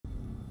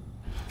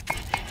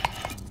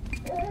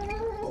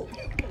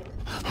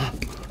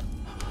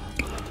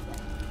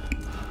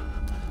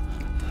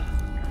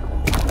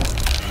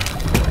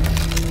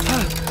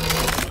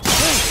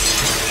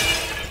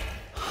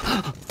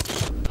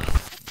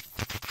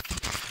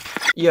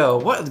Yo,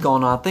 what is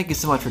going on? Thank you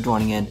so much for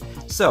joining in.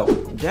 So,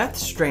 Death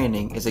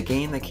Stranding is a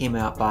game that came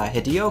out by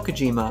Hideo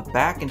Kojima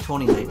back in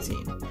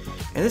 2019.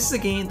 And this is a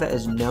game that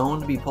is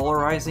known to be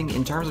polarizing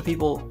in terms of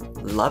people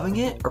loving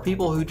it or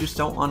people who just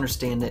don't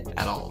understand it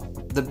at all.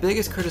 The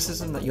biggest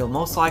criticism that you'll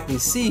most likely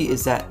see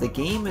is that the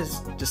game is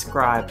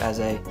described as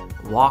a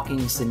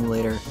walking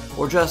simulator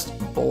or just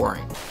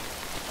boring.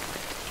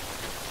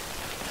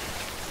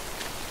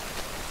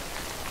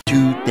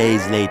 2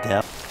 days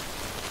later.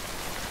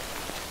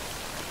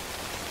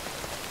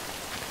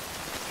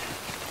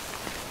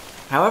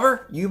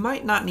 However, you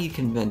might not need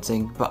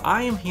convincing, but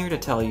I am here to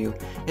tell you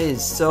it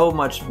is so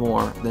much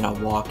more than a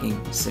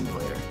walking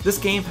simulator. This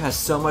game has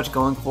so much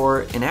going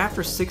for it, and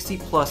after 60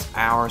 plus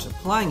hours of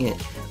playing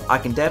it, I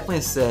can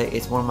definitely say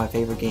it's one of my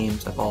favorite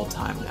games of all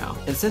time now.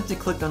 And since you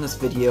clicked on this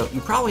video,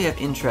 you probably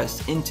have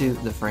interest into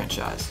the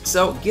franchise.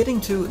 So getting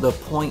to the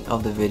point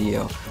of the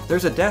video,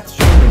 there's a Death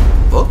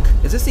Stranding book?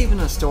 Is this even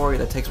a story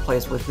that takes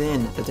place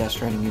within the Death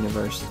Stranding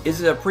universe?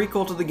 Is it a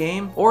prequel to the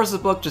game? Or is the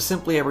book just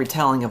simply a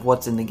retelling of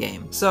what's in the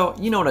game? So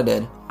you know what I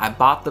did. I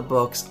bought the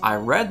books, I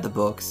read the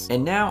books,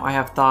 and now I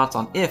have thoughts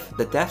on if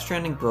the Death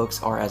Stranding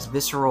books are as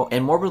visceral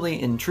and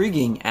morbidly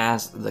intriguing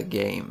as the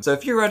game. So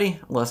if you're ready,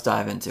 let's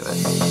dive into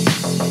it.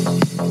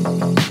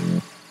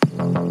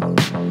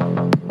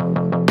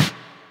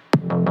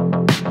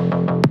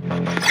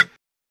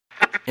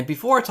 And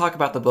before I talk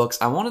about the books,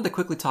 I wanted to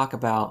quickly talk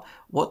about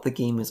what the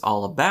game is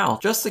all about,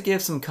 just to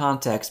give some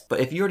context. But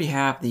if you already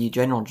have the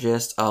general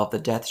gist of the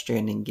Death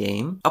Stranding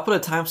game, I'll put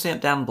a timestamp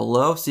down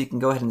below so you can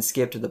go ahead and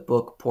skip to the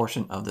book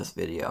portion of this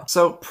video.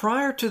 So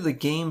prior to the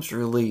game's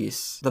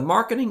release, the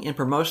marketing and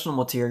promotional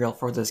material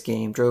for this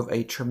game drove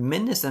a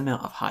tremendous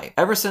amount of hype.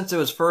 Ever since it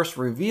was first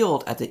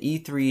revealed at the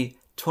E3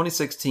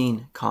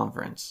 2016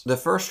 conference. The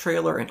first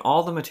trailer and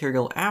all the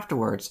material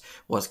afterwards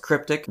was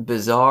cryptic,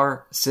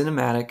 bizarre,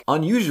 cinematic,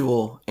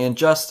 unusual, and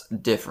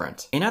just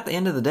different. And at the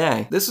end of the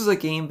day, this is a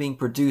game being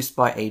produced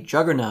by a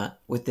juggernaut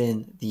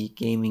within the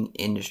gaming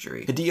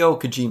industry,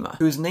 Hideo Kojima,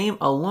 whose name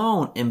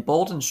alone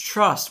emboldens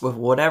trust with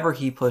whatever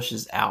he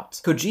pushes out.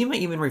 Kojima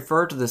even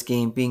referred to this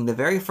game being the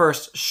very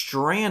first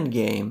Strand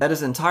game that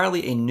is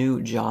entirely a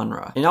new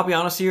genre. And I'll be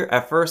honest here,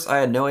 at first I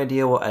had no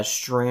idea what a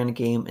Strand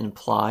game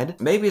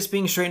implied. Maybe it's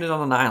being stranded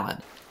on an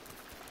island.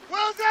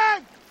 Well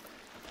done!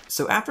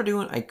 So after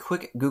doing a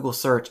quick Google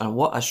search on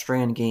what a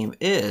Strand game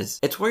is,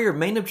 it's where your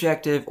main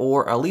objective,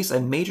 or at least a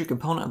major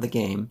component of the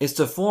game, is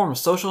to form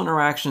social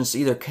interactions to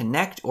either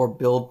connect or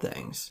build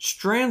things.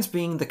 Strands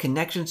being the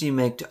connections you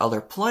make to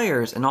other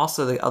players and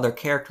also the other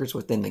characters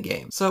within the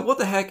game. So what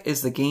the heck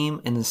is the game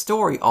and the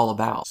story all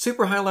about?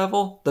 Super high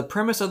level, the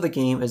premise of the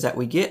game is that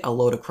we get a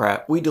load of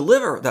crap, we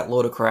deliver that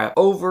load of crap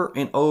over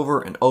and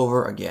over and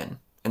over again.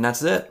 And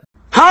that's it.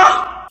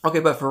 Huh? Okay,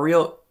 but for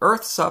real,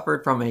 Earth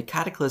suffered from a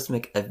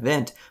cataclysmic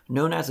event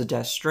known as the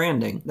Death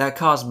Stranding that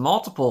caused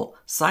multiple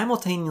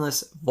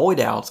simultaneous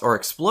void-outs or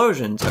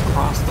explosions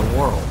across the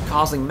world,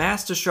 causing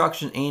mass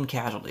destruction and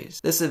casualties.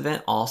 This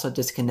event also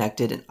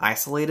disconnected and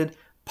isolated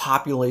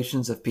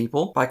populations of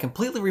people by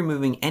completely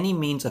removing any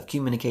means of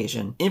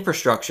communication,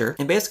 infrastructure,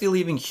 and basically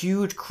leaving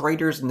huge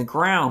craters in the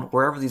ground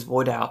wherever these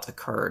void outs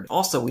occurred.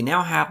 Also, we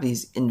now have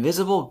these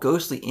invisible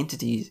ghostly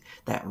entities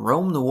that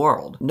roam the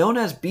world, known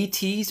as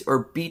BTs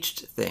or beached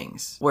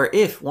things, where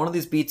if one of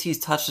these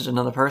BTs touches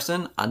another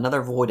person,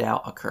 another void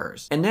out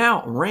occurs. And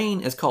now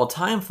rain is called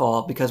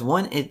timefall because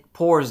when it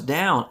pours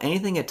down,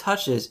 anything it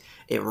touches,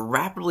 it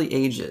rapidly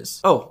ages.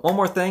 Oh, one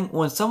more thing.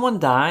 When someone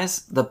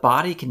dies, the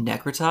body can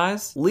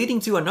necrotize, leading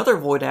to another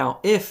void out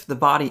if the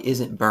body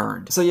isn't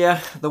burned. So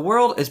yeah, the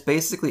world is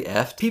basically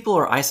effed. People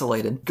are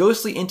isolated.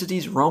 Ghostly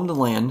entities roam the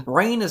land.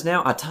 Rain is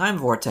now a time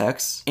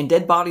vortex, and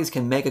dead bodies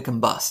can mega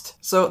combust.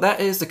 So that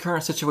is the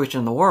current situation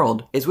in the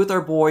world, is with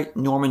our boy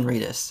Norman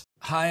Reedus.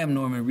 Hi, I'm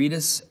Norman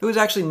Reedus. Who is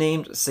actually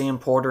named Sam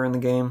Porter in the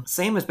game.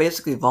 Sam is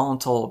basically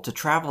voluntold to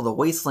travel the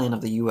wasteland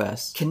of the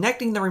US,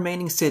 connecting the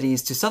remaining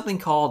cities to something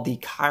called the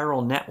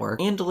chiral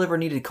network, and deliver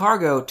needed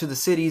cargo to the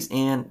cities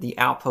and the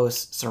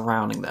outposts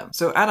surrounding them.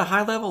 So at a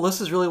high level,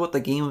 this is really what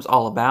the game is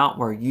all about,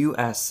 where you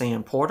as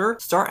Sam Porter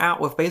start out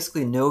with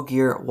basically no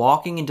gear,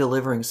 walking and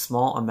delivering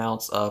small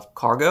amounts of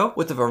cargo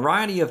with a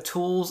variety of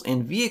tools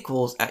and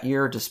vehicles at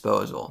your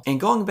disposal. And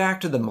going back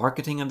to the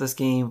marketing of this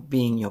game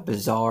being,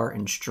 bizarre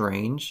and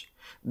strange,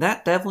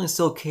 that definitely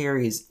still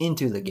carries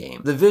into the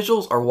game. The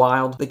visuals are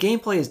wild, the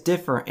gameplay is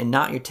different and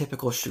not your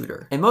typical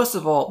shooter. And most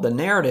of all, the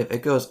narrative,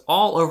 it goes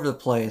all over the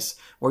place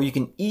where you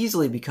can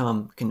easily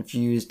become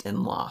confused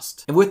and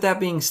lost. And with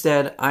that being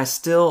said, I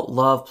still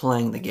love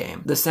playing the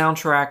game. The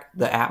soundtrack,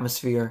 the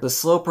atmosphere, the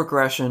slow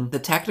progression, the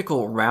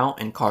tactical route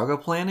and cargo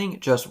planning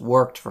just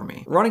worked for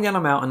me. Running down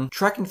a mountain,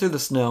 trekking through the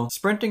snow,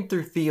 sprinting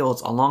through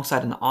fields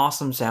alongside an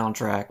awesome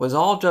soundtrack was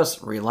all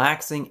just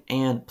relaxing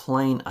and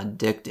plain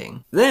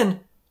addicting.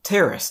 Then,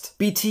 Terrorist,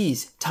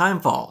 BTs,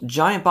 timefall,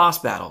 giant boss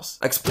battles,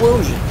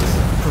 explosions,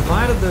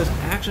 provided those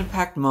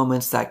action-packed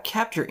moments that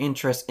kept your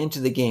interest into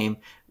the game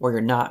where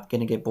you're not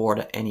going to get bored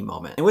at any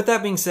moment. And with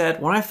that being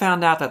said, when I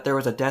found out that there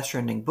was a Death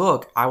Stranding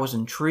book, I was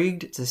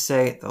intrigued to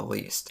say the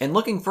least. And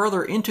looking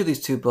further into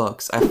these two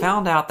books, I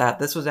found out that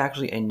this was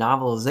actually a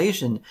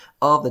novelization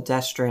of the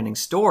Death Stranding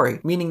story,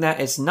 meaning that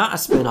it's not a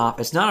spin-off,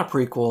 it's not a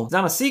prequel, it's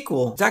not a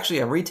sequel, it's actually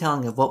a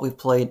retelling of what we've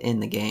played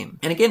in the game.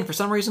 And again, for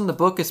some reason, the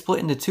book is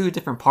split into two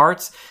different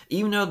parts,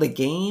 even though the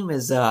game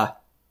is a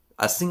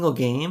single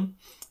game,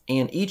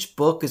 and each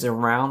book is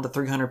around the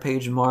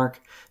 300-page mark,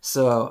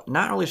 so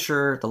not really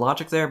sure the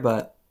logic there,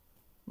 but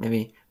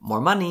maybe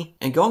more money.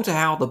 And going to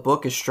how the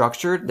book is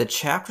structured, the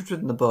chapters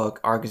within the book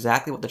are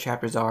exactly what the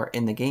chapters are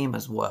in the game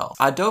as well.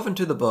 I dove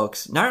into the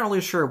books, not really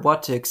sure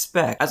what to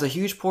expect, as a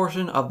huge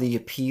portion of the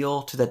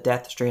appeal to the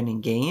Death Stranding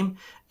game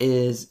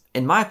is,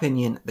 in my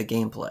opinion, the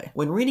gameplay.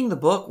 When reading the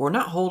book, we're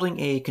not holding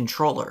a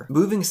controller,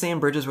 moving Sam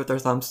Bridges with our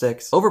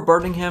thumbsticks,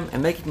 overburdening him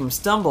and making him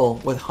stumble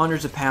with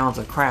hundreds of pounds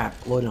of crap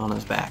loaded on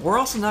his back. We're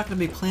also not going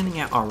to be planning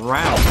out our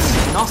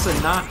routes, and also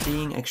not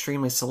being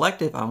extremely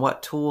selective on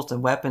what tools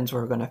and weapons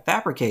we're going to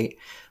fabricate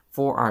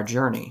for our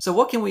journey. So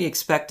what can we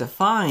expect to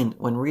find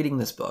when reading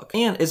this book?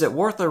 And is it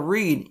worth a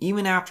read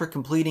even after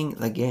completing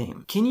the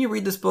game? Can you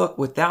read this book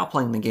without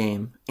playing the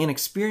game and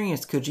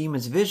experience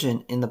Kojima's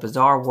vision in the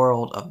bizarre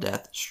world of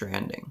Death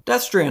Stranding?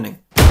 Death Stranding.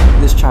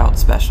 This child's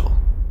special.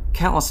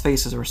 Countless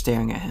faces were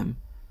staring at him.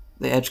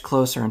 They edged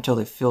closer until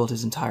they filled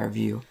his entire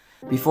view,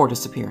 before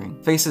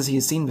disappearing. Faces he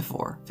had seen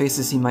before,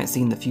 faces he might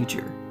see in the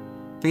future,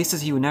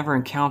 faces he would never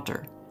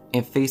encounter,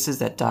 and faces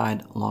that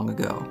died long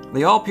ago.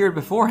 They all appeared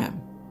before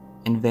him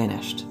and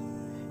vanished,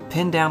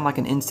 pinned down like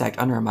an insect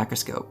under a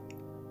microscope.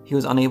 He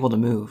was unable to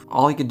move.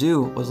 All he could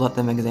do was let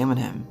them examine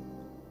him.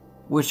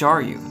 Which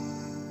are you?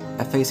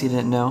 A face he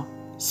didn't know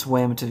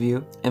swam into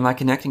view. Am I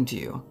connecting to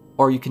you?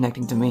 Or are you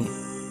connecting to me?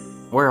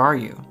 Where are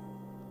you?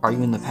 Are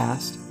you in the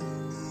past?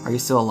 Are you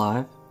still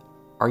alive?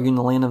 Are you in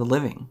the land of the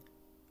living?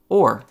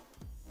 Or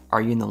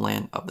are you in the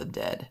land of the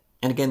dead?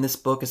 And again, this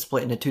book is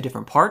split into two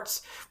different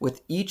parts,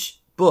 with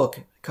each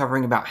book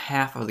covering about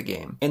half of the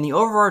game. And the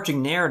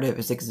overarching narrative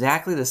is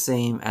exactly the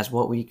same as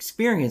what we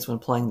experience when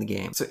playing the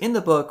game. So in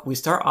the book, we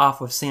start off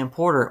with Sam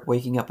Porter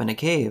waking up in a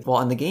cave,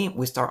 while in the game,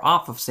 we start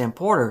off with Sam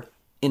Porter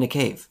in a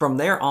cave. From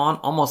there on,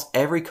 almost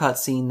every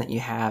cutscene that you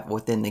have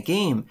within the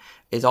game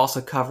is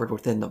also covered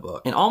within the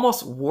book. And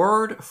almost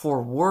word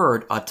for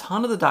word, a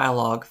ton of the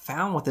dialogue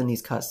found within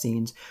these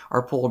cutscenes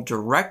are pulled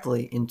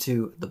directly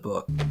into the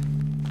book.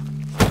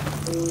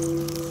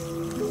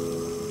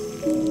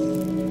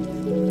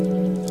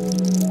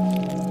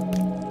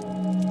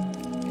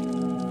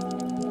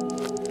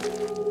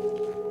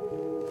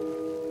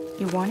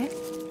 You want it?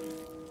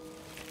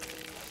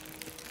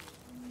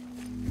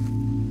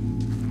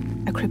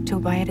 A crypto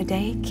bite a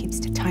day keeps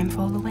the time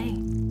fall away.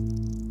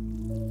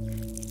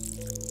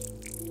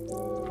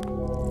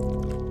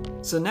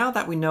 So now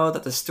that we know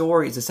that the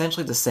story is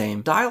essentially the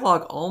same,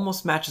 dialogue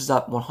almost matches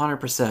up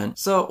 100%.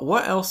 So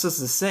what else is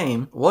the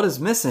same, what is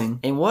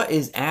missing, and what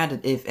is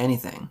added if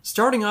anything?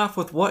 Starting off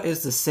with what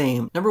is the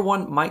same, number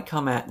one might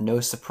come at no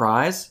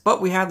surprise,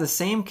 but we have the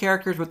same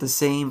characters with the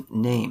same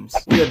names.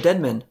 We have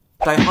Deadman,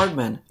 Die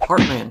Hardman,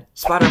 Heartman,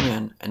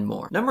 Spider-Man, and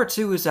more. Number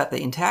two is that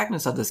the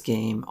antagonists of this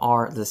game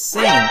are the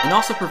same and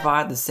also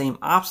provide the same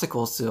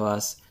obstacles to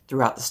us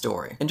throughout the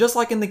story. And just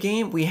like in the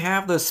game, we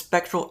have those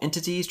spectral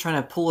entities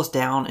trying to pull us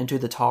down into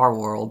the tar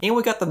world, and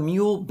we got the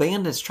mule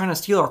bandits trying to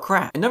steal our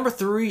crap. And number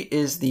three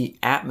is the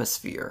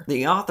atmosphere.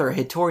 The author,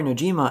 Hideo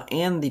Kojima,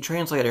 and the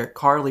translator,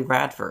 Carly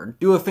Radford,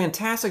 do a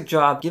fantastic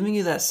job giving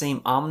you that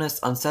same ominous,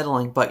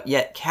 unsettling, but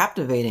yet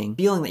captivating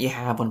feeling that you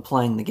have when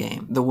playing the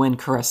game. The wind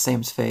caressed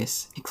Sam's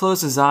face. He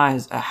closed his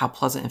eyes at how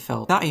pleasant it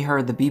felt. Thought he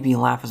heard the BB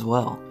laugh as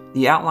well.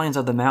 The outlines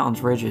of the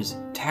mountain's ridges,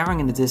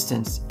 towering in the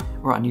distance,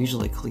 were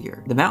unusually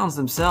clear. The mountains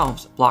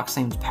themselves blocked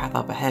Sam's path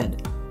up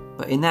ahead,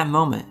 but in that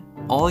moment,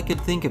 all he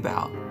could think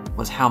about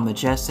was how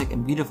majestic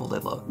and beautiful they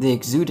looked. They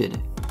exuded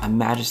a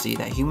majesty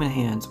that human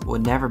hands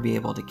would never be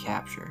able to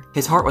capture.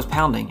 His heart was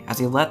pounding as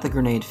he let the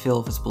grenade fill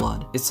with his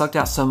blood. It sucked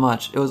out so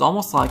much, it was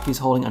almost like he was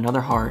holding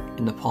another heart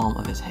in the palm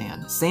of his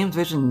hand. Sam's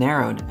vision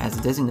narrowed as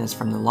the dizziness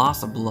from the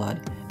loss of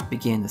blood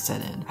began to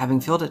set in.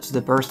 Having filled it to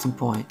the bursting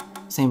point,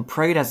 Sam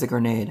prayed as the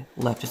grenade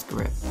left his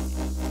grip.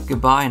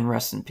 Goodbye and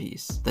rest in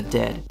peace. The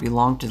dead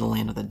belong to the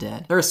land of the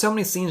dead. There are so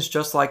many scenes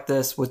just like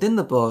this within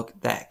the book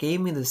that gave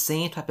me the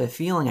same type of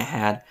feeling I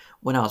had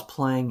when I was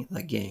playing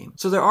the game.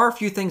 So there are a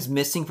few things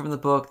missing from the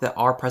book that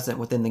are present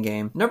within the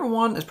game. Number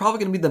one is probably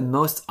going to be the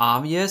most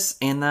obvious,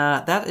 and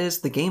that is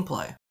the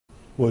gameplay.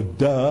 Well,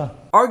 duh.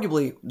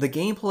 Arguably, the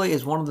gameplay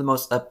is one of the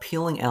most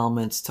appealing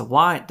elements to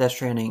why Death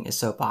Stranding is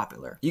so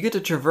popular. You get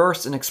to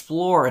traverse and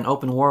explore an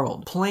open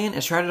world, plan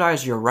and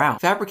strategize your route,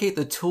 fabricate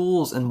the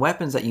tools and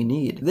weapons that you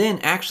need, then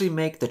actually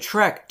make the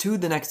trek to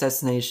the next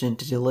destination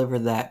to deliver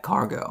that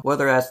cargo.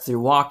 Whether that's through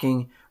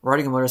walking,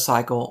 riding a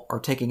motorcycle, or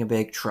taking a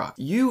big truck.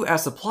 You,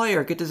 as the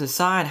player, get to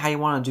decide how you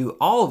want to do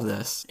all of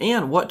this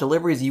and what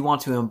deliveries you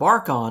want to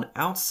embark on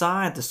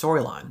outside the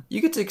storyline.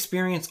 You get to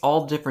experience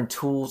all the different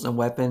tools and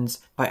weapons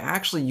by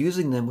actually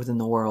using them within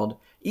the world,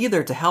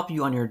 either to help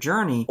you on your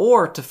journey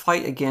or to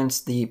fight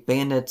against the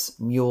bandits,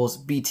 mules,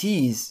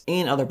 BTs,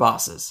 and other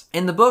bosses.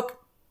 In the book,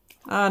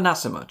 not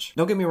so much.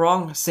 Don't get me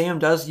wrong, Sam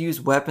does use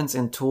weapons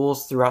and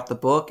tools throughout the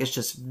book. It's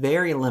just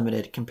very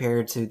limited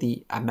compared to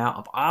the amount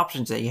of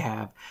options that you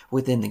have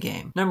within the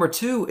game. Number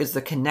 2 is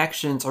the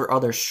connections or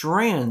other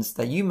strands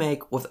that you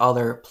make with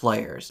other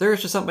players. There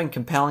is just something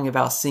compelling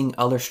about seeing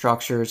other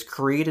structures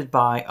created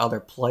by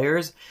other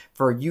players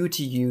for you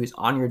to use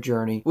on your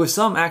journey, with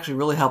some actually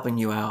really helping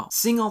you out.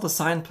 Seeing all the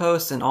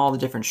signposts and all the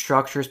different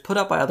structures put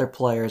up by other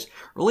players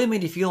really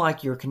made you feel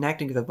like you're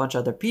connecting with a bunch of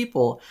other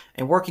people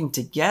and working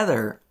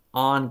together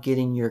on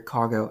getting your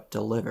cargo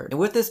delivered. And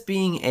with this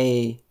being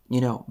a,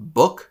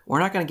 book, we're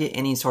not going to get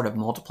any sort of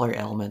multiplayer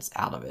elements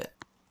out of it.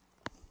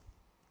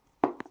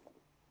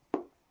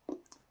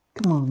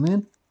 Come on,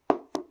 man.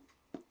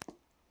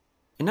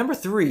 And number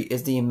 3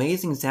 is the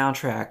amazing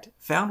soundtrack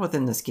found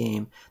within this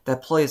game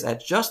that plays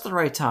at just the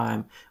right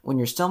time when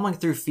you're stumbling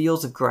through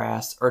fields of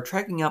grass or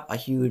trekking up a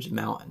huge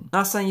mountain.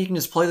 Not saying you can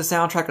just play the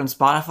soundtrack on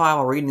Spotify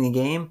while reading the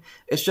game,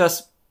 it's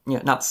just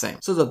not the same.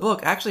 So the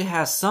book actually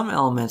has some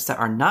elements that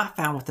are not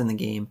found within the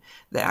game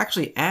that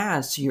actually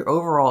adds to your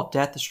overall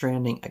Death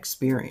Stranding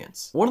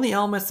experience. One of the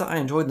elements that I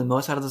enjoyed the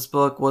most out of this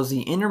book was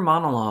the inner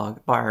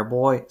monologue by our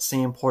boy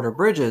Sam Porter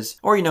Bridges,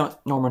 or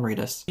Norman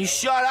Reedus. You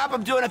shut up,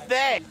 I'm doing a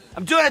thing!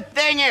 I'm doing a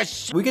thing here!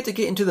 We get to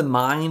get into the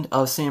mind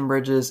of Sam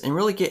Bridges and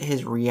really get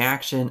his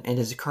reaction and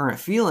his current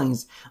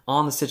feelings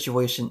on the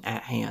situation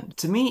at hand.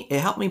 To me,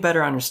 it helped me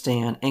better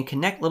understand and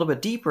connect a little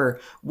bit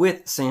deeper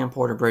with Sam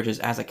Porter Bridges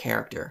as a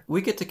character.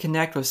 We get to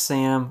connect with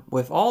Sam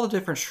with all the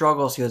different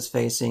struggles he was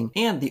facing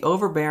and the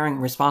overbearing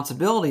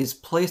responsibilities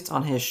placed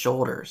on his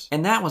shoulders.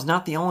 And that was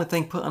not the only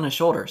thing put on his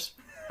shoulders.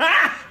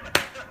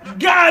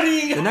 Got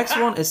it! The next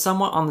one is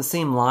somewhat on the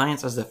same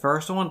lines as the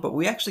first one, but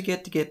we actually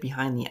get to get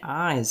behind the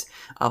eyes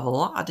of a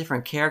lot of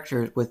different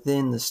characters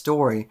within the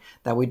story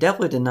that we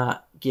definitely did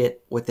not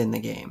get within the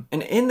game.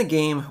 And in the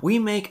game, we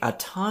make a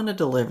ton of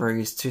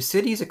deliveries to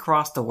cities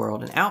across the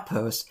world and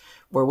outposts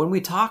where when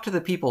we talk to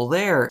the people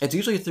there, it's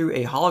usually through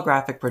a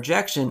holographic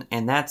projection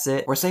and that's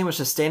it. Or Sam was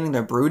just standing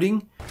there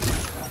brooding.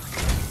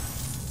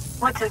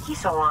 What took you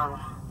so long?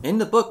 In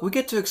the book, we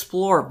get to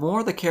explore more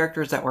of the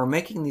characters that were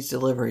making these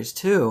deliveries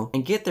too,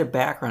 and get their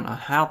background on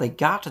how they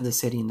got to the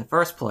city in the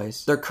first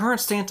place, their current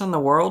stance on the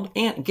world,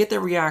 and get their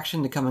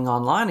reaction to coming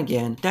online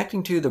again,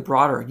 connecting to the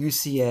broader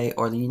UCA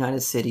or the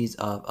United Cities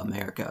of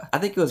America. I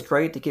think it was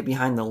great to get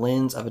behind the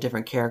lens of a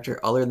different character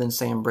other than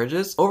Sam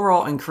Bridges,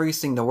 overall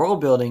increasing the world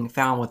building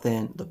found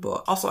within the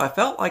book. Also, I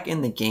felt like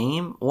in the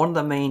game, one of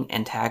the main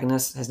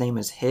antagonists, his name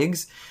is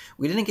Higgs,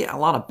 we didn't get a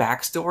lot of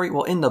backstory.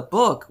 Well, in the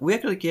book, we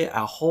actually get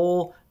a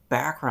whole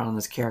background on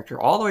this character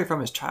all the way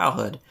from his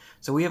childhood,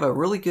 so we have a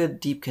really good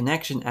deep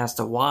connection as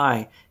to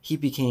why he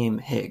became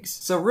Higgs.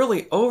 So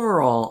really,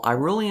 overall, I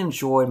really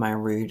enjoyed my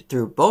read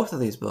through both of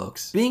these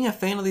books. Being a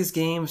fan of these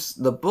games,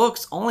 the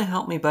books only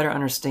helped me better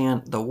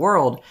understand the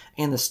world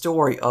and the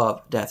story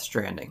of Death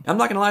Stranding. I'm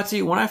not gonna lie to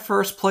you, when I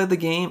first played the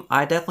game,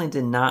 I definitely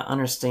did not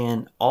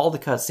understand all the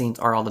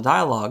cutscenes or all the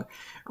dialogue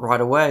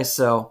right away,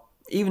 so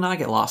even I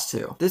get lost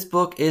too. This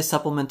book is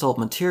supplemental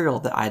material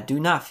that I do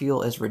not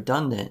feel is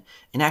redundant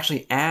and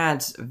actually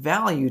adds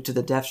value to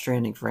the Death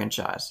Stranding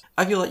franchise.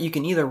 I feel that you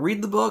can either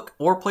read the book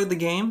or play the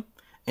game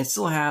and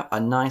still have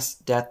a nice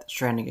Death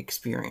Stranding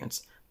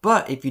experience.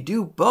 But if you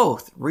do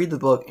both, read the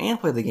book and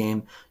play the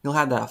game, you'll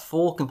have that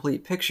full,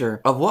 complete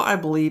picture of what I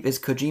believe is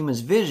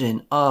Kojima's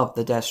vision of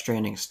the Death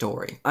Stranding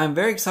story. I'm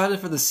very excited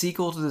for the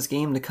sequel to this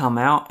game to come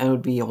out and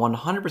would be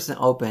 100%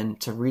 open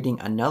to reading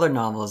another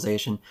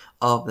novelization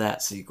of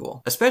that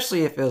sequel,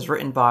 especially if it was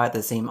written by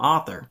the same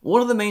author.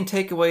 One of the main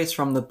takeaways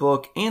from the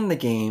book and the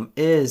game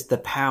is the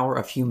power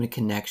of human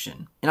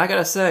connection. And I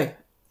gotta say,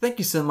 thank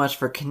you so much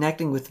for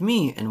connecting with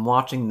me and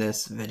watching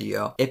this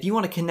video. If you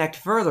want to connect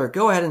further,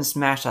 go ahead and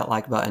smash that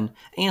like button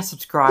and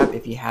subscribe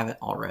if you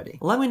haven't already.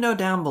 Let me know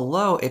down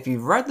below if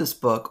you've read this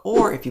book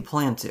or if you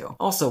plan to.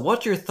 Also,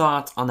 what's your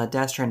thoughts on the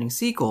Death Stranding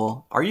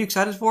sequel? Are you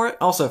excited for it?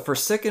 Also, for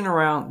sticking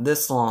around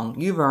this long,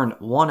 you've earned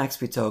 1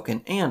 XP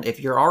token, and if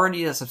you're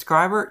already a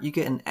subscriber, you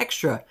get an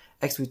extra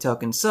XP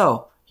token,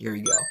 so here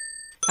you go.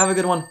 Have a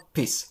good one.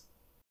 Peace.